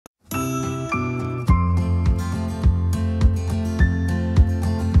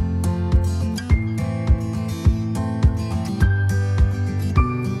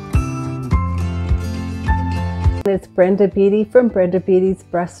Brenda Beatty from Brenda Beatty's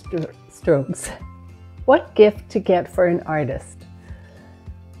Brush Strokes. What gift to get for an artist?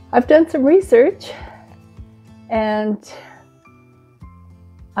 I've done some research and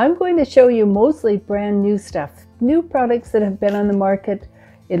I'm going to show you mostly brand new stuff, new products that have been on the market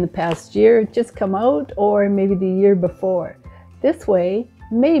in the past year, just come out, or maybe the year before. This way,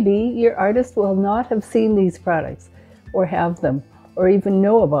 maybe your artist will not have seen these products or have them or even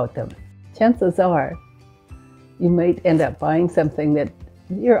know about them. Chances are you might end up buying something that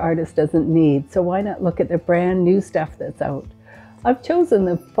your artist doesn't need, so why not look at the brand new stuff that's out? I've chosen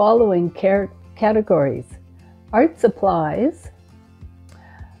the following categories: art supplies,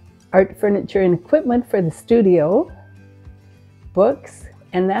 art furniture and equipment for the studio, books,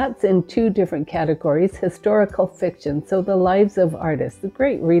 and that's in two different categories: historical fiction, so the lives of artists, the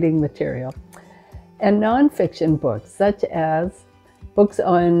great reading material, and non-fiction books, such as books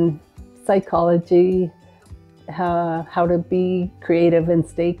on psychology, how to be creative and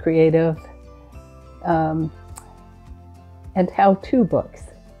stay creative, and how-to books,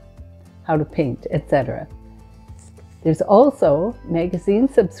 how to paint, etc. There's also magazine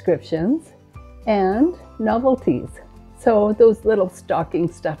subscriptions and novelties, so those little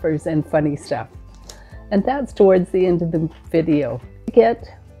stocking stuffers and funny stuff. And that's towards the end of the video.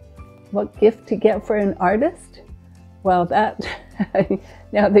 What gift to get for an artist? Well, that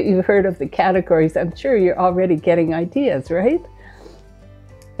now that you've heard of the categories, I'm sure you're already getting ideas, right?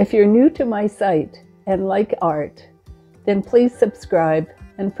 If you're new to my site and like art, then please subscribe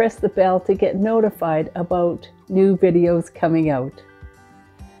and press the bell to get notified about new videos coming out.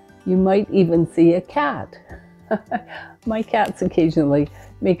 You might even see a cat. My cats occasionally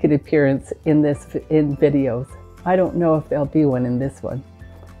make an appearance in videos. I don't know if there'll be one in this one.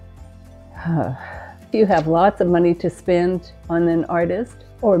 If you have lots of money to spend on an artist,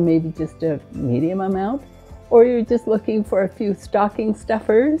 or maybe just a medium amount, or you're just looking for a few stocking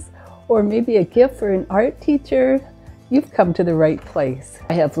stuffers, or maybe a gift for an art teacher, you've come to the right place.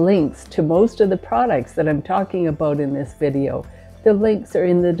 I have links to most of the products that I'm talking about in this video. The links are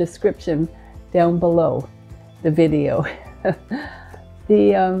in the description down below the video.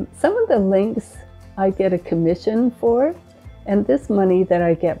 Some of the links I get a commission for, and this money that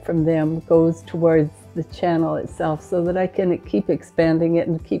I get from them goes towards the channel itself so that I can keep expanding it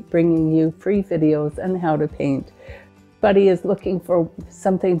and keep bringing you free videos on how to paint. Buddy is looking for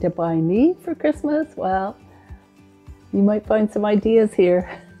something to buy me for Christmas? Well, you might find some ideas here.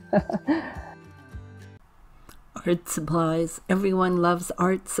 Art supplies. Everyone loves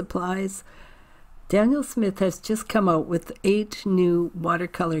art supplies. Daniel Smith has just come out with 8 new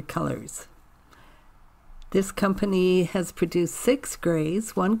watercolor colors. This company has produced 6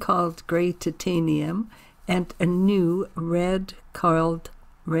 grays, one called Gray Titanium, and a new red called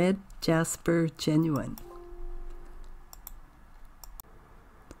Red Jasper Genuine.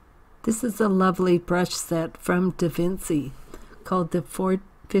 This is a lovely brush set from Da Vinci called the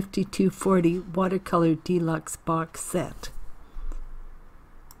 5240 Watercolor Deluxe Box Set.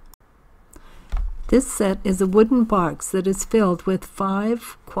 This set is a wooden box that is filled with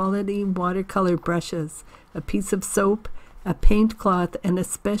 5 quality watercolor brushes, a piece of soap, a paint cloth, and a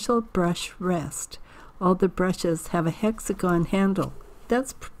special brush rest. All the brushes have a hexagon handle.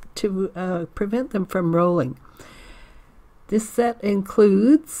 That's to prevent them from rolling. This set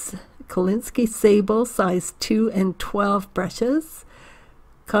includes Kolinsky Sable size 2 and 12 brushes,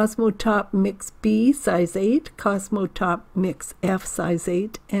 Cosmo Top Mix B size 8, Cosmo Top Mix F size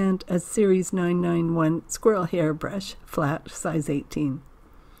 8, and a Series 991 Squirrel Hair Brush flat size 18.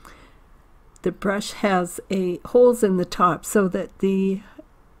 The brush has holes in the top so that the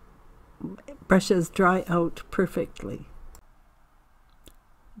brushes dry out perfectly.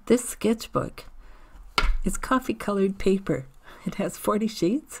 This sketchbook is coffee colored paper. It has 40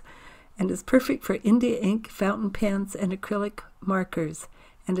 sheets and is perfect for India ink, fountain pens, and acrylic markers,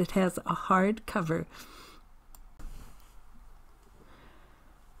 and it has a hard cover.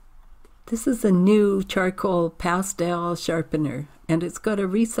 This is a new charcoal pastel sharpener, and it's got a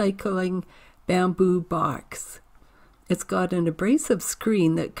recycling bamboo box. It's got an abrasive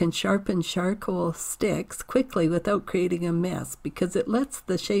screen that can sharpen charcoal sticks quickly without creating a mess, because it lets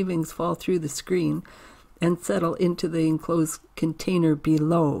the shavings fall through the screen and settle into the enclosed container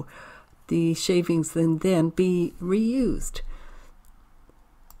below. The shavings then be reused.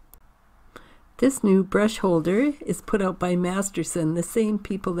 This new brush holder is put out by Masterson, the same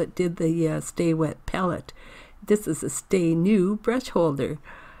people that did the Stay Wet palette. This is a Stay New brush holder.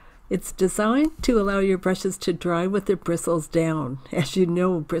 It's designed to allow your brushes to dry with their bristles down. As you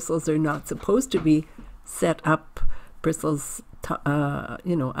know, bristles are not supposed to be set up. Bristles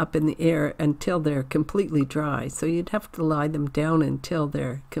you know, up in the air until they're completely dry. So you'd have to lie them down until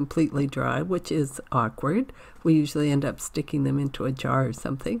they're completely dry, which is awkward. We usually end up sticking them into a jar or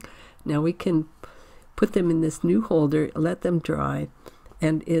something. Now we can put them in this new holder, let them dry,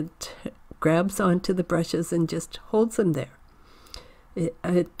 and it grabs onto the brushes and just holds them there.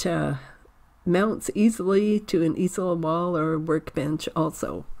 It mounts easily to an easel wall or workbench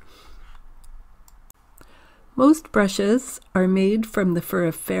also. Most brushes are made from the fur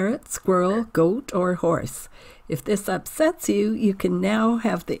of ferret, squirrel, goat, or horse. If this upsets you, you can now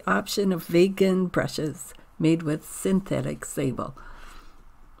have the option of vegan brushes made with synthetic sable.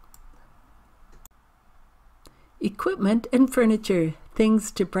 Equipment and furniture, things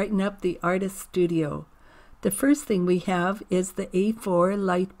to brighten up the artist's studio. The first thing we have is the A4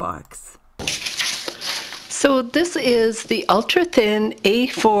 light box. So this is the ultra-thin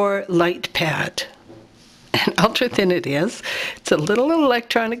A4 light pad. And ultra-thin it is. It's a little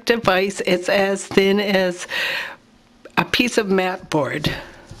electronic device. It's as thin as a piece of mat board.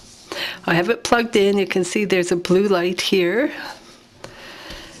 I have it plugged in. You can see there's a blue light here.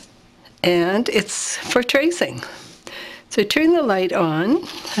 And it's for tracing. So I turn the light on.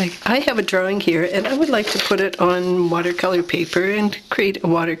 I have a drawing here, and I would like to put it on watercolor paper and create a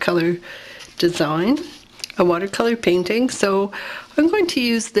watercolor design, a watercolor painting. So I'm going to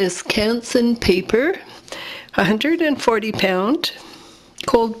use this Carlson paper, 140-pound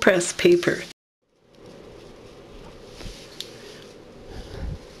cold press paper.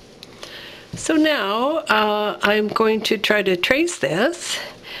 So now I'm going to try to trace this.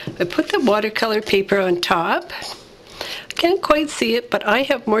 I put the watercolor paper on top. I can't quite see it, but I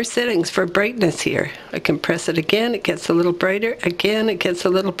have more settings for brightness here. I can press it again, it gets a little brighter, again it gets a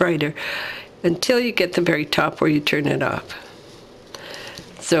little brighter, until you get the very top where you turn it off.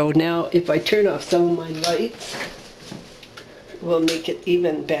 So now if I turn off some of my lights, we'll make it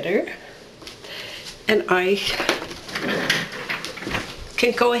even better. And I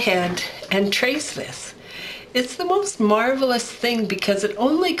can go ahead and trace this. It's the most marvelous thing because it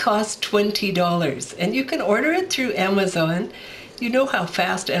only costs $20 and you can order it through Amazon. You know how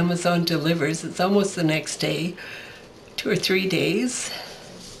fast Amazon delivers. It's almost the next day, 2 or 3 days.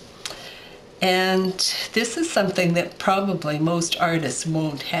 And this is something that probably most artists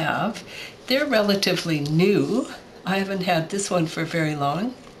won't have. They're relatively new. I haven't had this one for very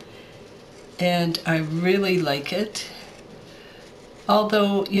long. And I really like it.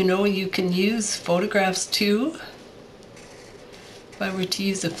 Although, you know, you can use photographs too. If I were to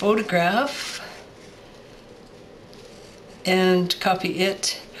use a photograph and copy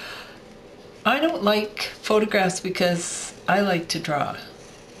it, I don't like photographs because I like to draw.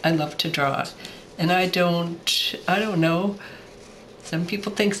 I love to draw. And I don't know, some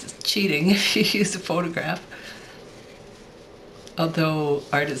people think it's cheating if you use a photograph. Although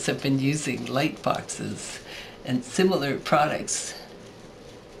artists have been using light boxes and similar products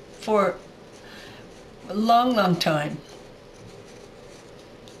for a long, long time.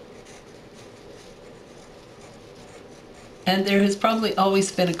 And there has probably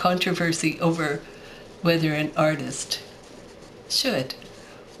always been a controversy over whether an artist should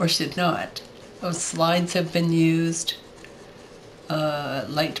or should not. Those slides have been used,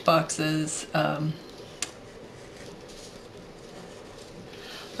 light boxes. I'm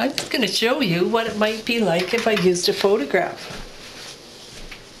just going to show you what it might be like if I used a photograph.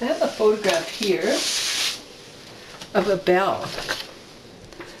 I have a photograph here of a bell.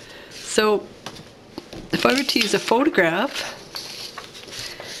 So if I were to use a photograph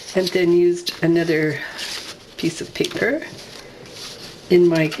and then used another piece of paper in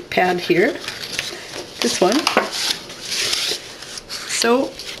my pad here, this one.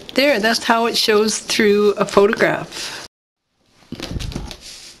 So there, that's how it shows through a photograph.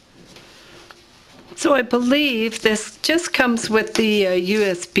 So I believe this just comes with the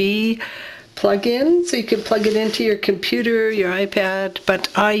USB plug-in, so you can plug it into your computer, your iPad, but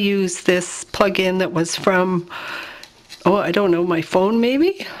I use this plug-in that was from, oh, I don't know, my phone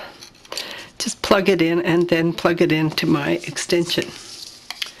maybe? Just plug it in and then plug it into my extension.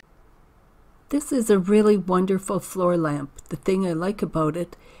 This is a really wonderful floor lamp. The thing I like about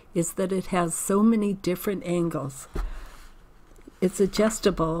it is that it has so many different angles. It's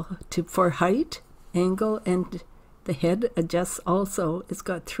adjustable for height, angle, and the head adjusts also. It's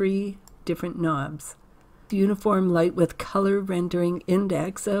got 3 different knobs. Uniform light with color rendering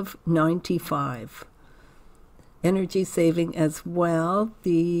index of 95. Energy saving as well.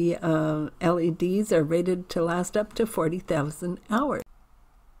 The LEDs are rated to last up to 40,000 hours.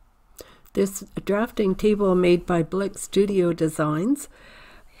 This drafting table made by Blick Studio Designs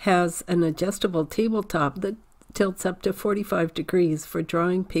has an adjustable tabletop that tilts up to 45 degrees for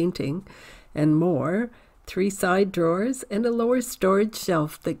drawing, painting, and more, 3 side drawers, and a lower storage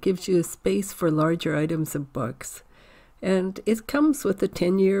shelf that gives you space for larger items of books. And it comes with a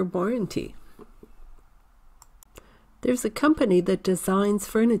 10-year warranty. There's a company that designs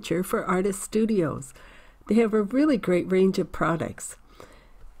furniture for artist studios. They have a really great range of products.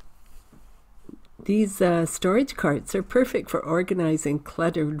 These storage carts are perfect for organizing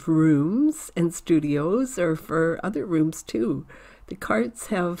cluttered rooms and studios, or for other rooms too. The carts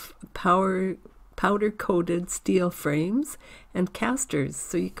have powder-coated steel frames and casters,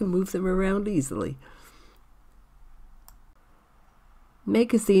 so you can move them around easily.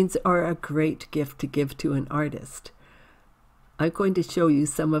 Magazines are a great gift to give to an artist. I'm going to show you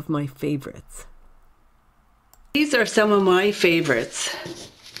some of my favorites. These are some of my favorites.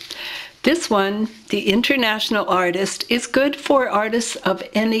 This one, The International Artist, is good for artists of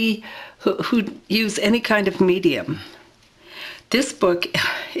any who use any kind of medium. This book,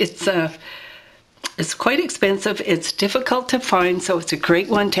 it's quite expensive. It's difficult to find, so it's a great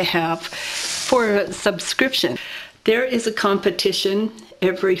one to have for a subscription. There is a competition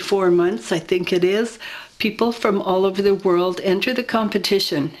every 4 months, I think it is. People from all over the world enter the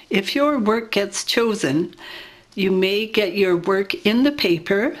competition. If your work gets chosen, you may get your work in the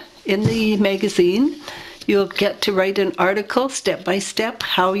paper, in the magazine. You'll get to write an article step by step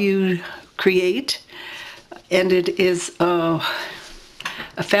how you create, and it is a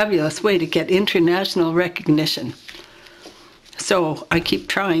fabulous way to get international recognition. So I keep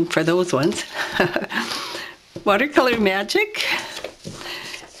trying for those ones. Watercolor Magic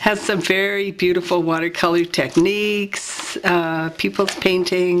has some very beautiful watercolor techniques, people's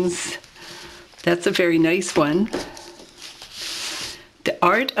paintings. That's a very nice one. The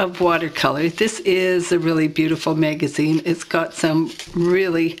Art of Watercolor. This is a really beautiful magazine. It's got some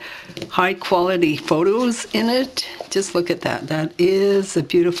really high quality photos in it. Just look at that. That is a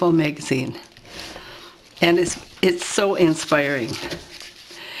beautiful magazine. And it's so inspiring.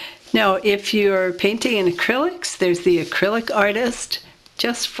 Now, if you're painting in acrylics, there's the Acrylic Artist,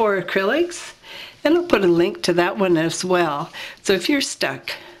 just for acrylics. And I'll put a link to that one as well. So if you're stuck,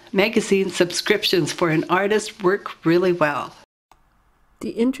 magazine subscriptions for an artist work really well.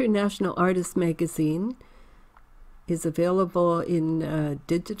 The International Artist magazine is available in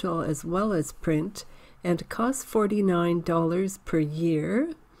digital as well as print, and costs $49 per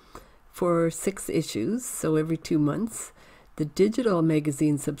year for 6 issues, so every 2 months. The digital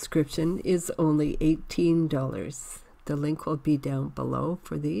magazine subscription is only $18. The link will be down below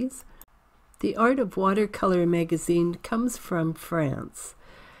for these. The Art of Watercolor magazine comes from France.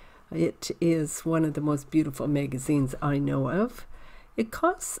 It is one of the most beautiful magazines I know of. It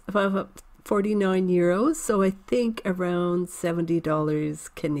costs about 49 euros, so I think around $70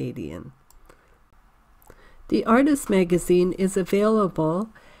 Canadian. The Artist magazine is available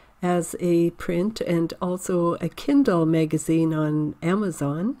as a print and also a Kindle magazine on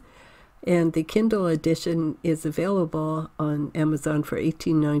Amazon, and the Kindle edition is available on Amazon for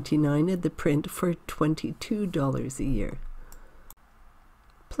 $18.99 and the print for $22 a year.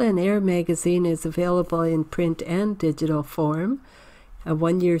 Plein Air magazine is available in print and digital form. A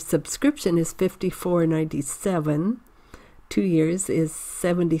 1-year subscription is $54.97, 2 years is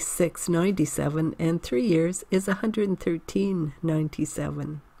 $76.97, and 3 years is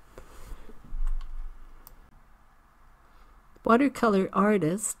 $113.97. Watercolor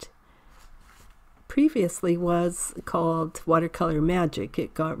Artist previously was called Watercolor Magic.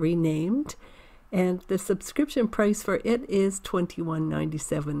 It got renamed, and the subscription price for it is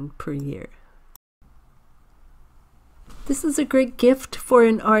 $21.97 per year. This is a great gift for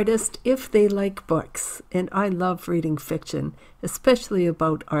an artist if they like books, and I love reading fiction, especially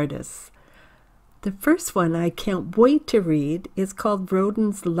about artists. The first one I can't wait to read is called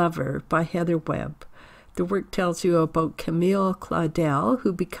Rodin's Lover by Heather Webb. The work tells you about Camille Claudel,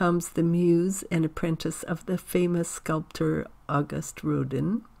 who becomes the muse and apprentice of the famous sculptor Auguste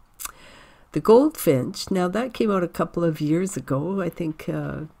Rodin. The Goldfinch, now that came out a couple of years ago, I think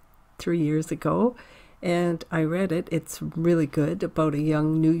 3 years ago, and I read it. It's really good, about a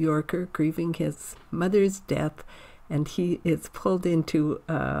young New Yorker grieving his mother's death, and he is pulled into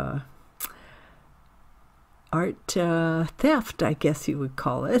art theft, I guess you would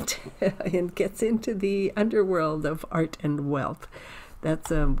call it, and gets into the underworld of art and wealth.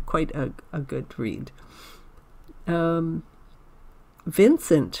 That's quite a good read.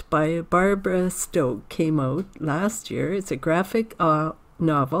 Vincent by Barbara Stoke came out last year. It's a graphic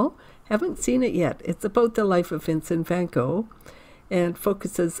novel. Haven't seen it yet. It's about the life of Vincent van Gogh and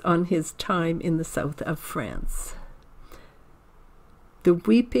focuses on his time in the south of France. The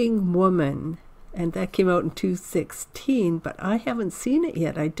Weeping Woman and that came out in 2016, but I haven't seen it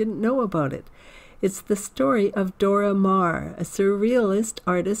yet. I didn't know about it. It's the story of Dora Maar, a surrealist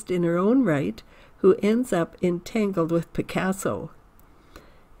artist in her own right, who ends up entangled with Picasso.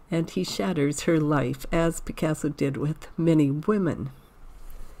 And he shatters her life, as Picasso did with many women,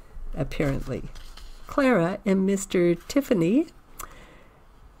 apparently. Clara and Mr. Tiffany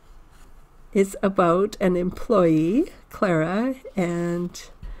is about an employee, Clara, and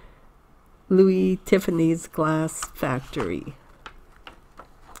Louis Tiffany's glass factory.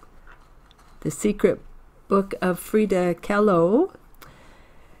 The Secret Book of Frida Kahlo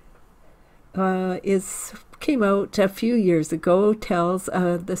came out a few years ago, tells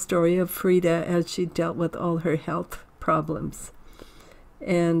the story of Frida as she dealt with all her health problems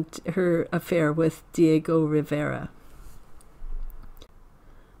and her affair with Diego Rivera.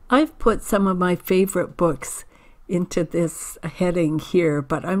 I've put some of my favorite books into this heading here,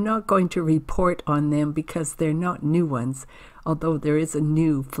 but I'm not going to report on them because they're not new ones, although there is a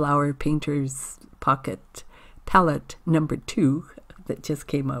new Flower Painter's Pocket Palette number 2 that just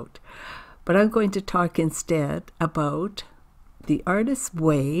came out. But I'm going to talk instead about The Artist's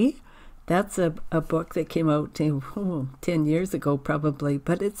Way. That's a book that came out 10 years ago probably,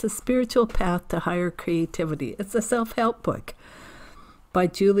 but it's a spiritual path to higher creativity. It's a self-help book by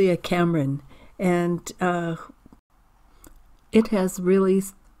Julia Cameron, and it has really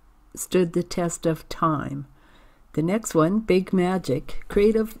stood the test of time. The next one, Big Magic,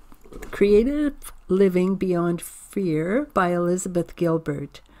 Creative Living Beyond Fear by Elizabeth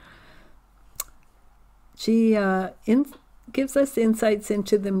Gilbert. She gives us insights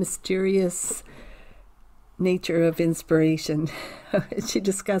into the mysterious nature of inspiration. She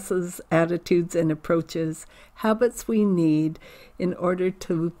discusses attitudes and approaches, habits we need in order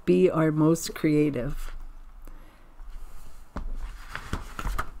to be our most creative.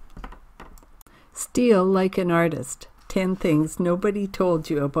 Steal Like an Artist, 10 Things Nobody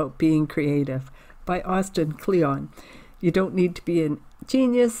Told You About Being Creative by Austin Kleon. You don't need to be a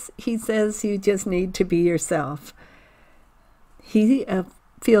genius, he says, you just need to be yourself. He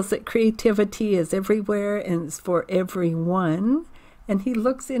feels that creativity is everywhere and is for everyone, and he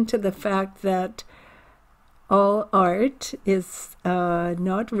looks into the fact that all art is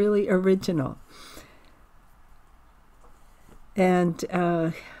not really original. And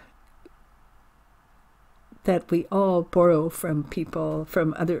that we all borrow from people,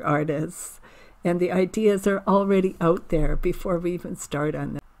 from other artists, and the ideas are already out there before we even start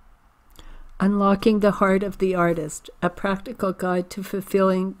on them. Unlocking the Heart of the Artist, a practical guide to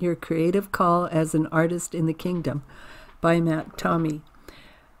fulfilling your creative call as an artist in the kingdom by Matt Tommy.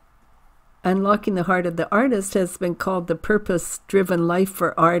 Unlocking the Heart of the Artist has been called the purpose-driven life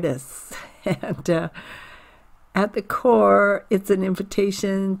for artists. And at the core, it's an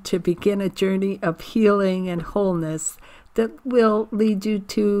invitation to begin a journey of healing and wholeness that will lead you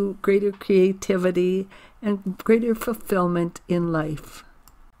to greater creativity and greater fulfillment in life.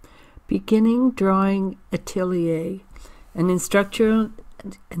 Beginning Drawing Atelier, an instructional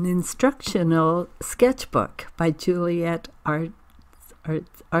sketchbook by Juliet Artsides.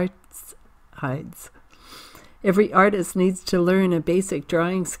 Every artist needs to learn a basic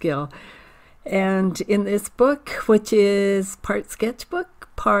drawing skill. And in this book, which is part sketchbook,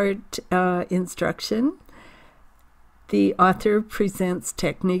 part instruction, the author presents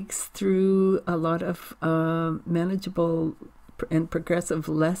techniques through a lot of manageable and progressive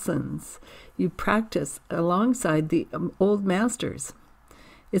lessons. You practice alongside the old masters.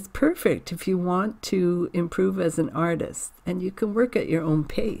 It's perfect if you want to improve as an artist, and you can work at your own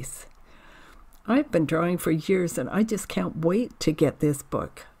pace. I've been drawing for years, and I just can't wait to get this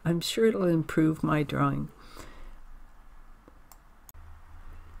book. I'm sure it'll improve my drawing.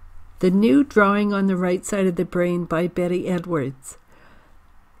 The New Drawing on the Right Side of the Brain by Betty Edwards.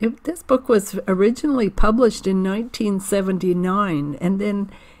 This book was originally published in 1979, and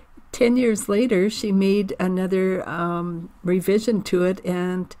then 10 years later she made another revision to it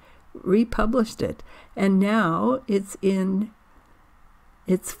and republished it. And now it's in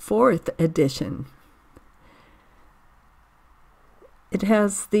its 4th edition. It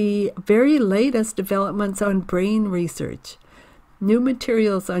has the very latest developments on brain research, new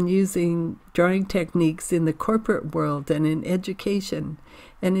materials on using drawing techniques in the corporate world and in education,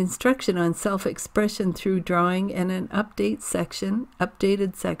 and instruction on self-expression through drawing, and an updated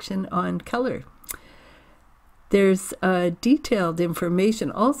section on color. There's detailed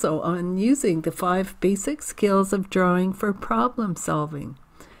information also on using the 5 basic skills of drawing for problem solving.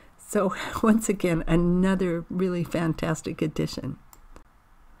 So once again, another really fantastic edition.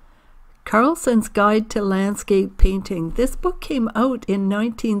 Carlson's Guide to Landscape Painting. This book came out in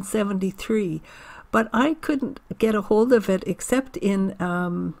 1973, but I couldn't get a hold of it except in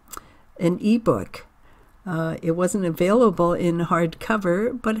an ebook. It wasn't available in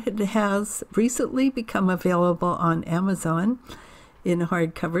hardcover, but it has recently become available on Amazon in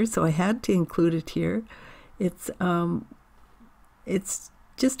hardcover, so I had to include it here. It's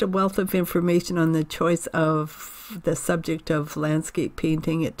just a wealth of information on the choice of the subject of landscape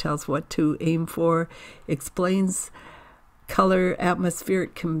painting. It tells what to aim for, explains color,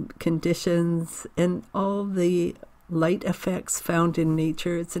 atmospheric conditions, and all the light effects found in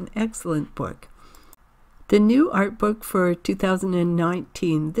nature. It's an excellent book. The new art book for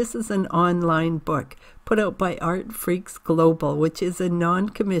 2019, this is an online book put out by Art Freaks Global, which is a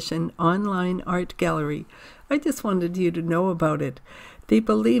non-commissioned online art gallery. I just wanted you to know about it. They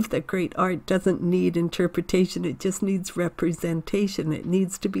believe that great art doesn't need interpretation, it just needs representation. It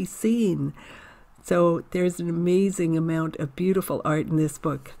needs to be seen. So there's an amazing amount of beautiful art in this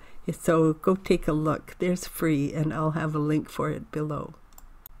book. So go take a look. There's free, and I'll have a link for it below.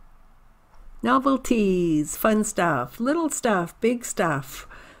 Novelties, fun stuff, little stuff, big stuff.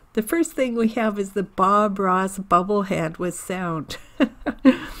 The first thing we have is the Bob Ross bubblehead with sound.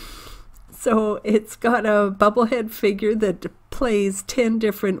 So it's got a bubblehead figure that plays 10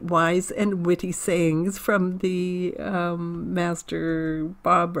 different wise and witty sayings from the master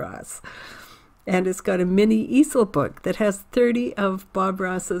Bob Ross. And it's got a mini easel book that has 30 of Bob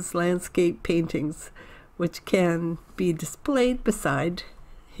Ross's landscape paintings, which can be displayed beside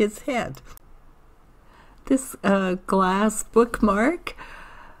his head. This glass bookmark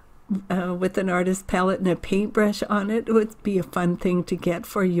with an artist palette and a paintbrush on it would be a fun thing to get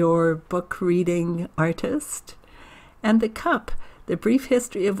for your book reading artist. And the cup, the Brief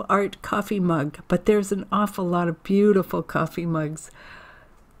History of Art coffee mug, but there's an awful lot of beautiful coffee mugs.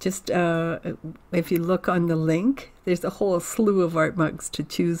 Just if you look on the link, there's a whole slew of art mugs to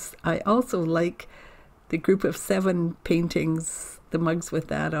choose. I also like the group of 7 paintings, the mugs with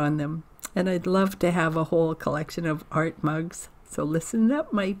that on them. And I'd love to have a whole collection of art mugs. So listen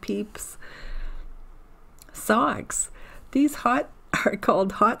up, my peeps. Socks. These are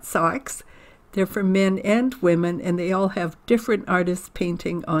called hot socks. They're for men and women, and they all have different artists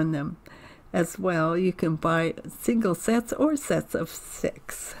painting on them. As well, you can buy single sets or sets of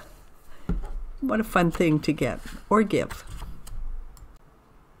 6. What a fun thing to get or give.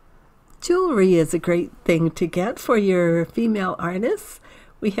 Jewelry is a great thing to get for your female artists.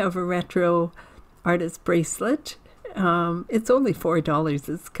 We have a retro artist bracelet. It's only $4.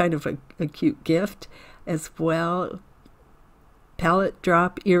 It's kind of a cute gift. As well, palette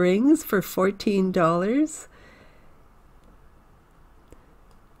drop earrings for $14.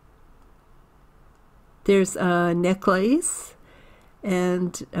 There's a necklace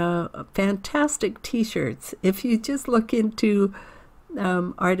and fantastic t-shirts. If you just look into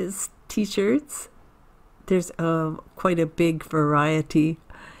artist t-shirts, there's quite a big variety.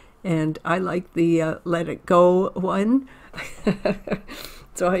 And I like the Let It Go one.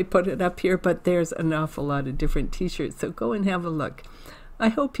 So I put it up here, but there's an awful lot of different t-shirts. So go and have a look. I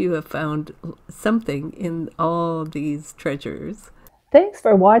hope you have found something in all these treasures. Thanks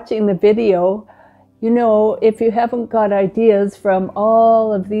for watching the video. You know, if you haven't got ideas from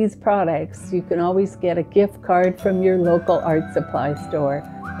all of these products, you can always get a gift card from your local art supply store.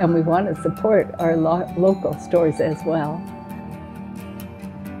 And we want to support our local stores as well.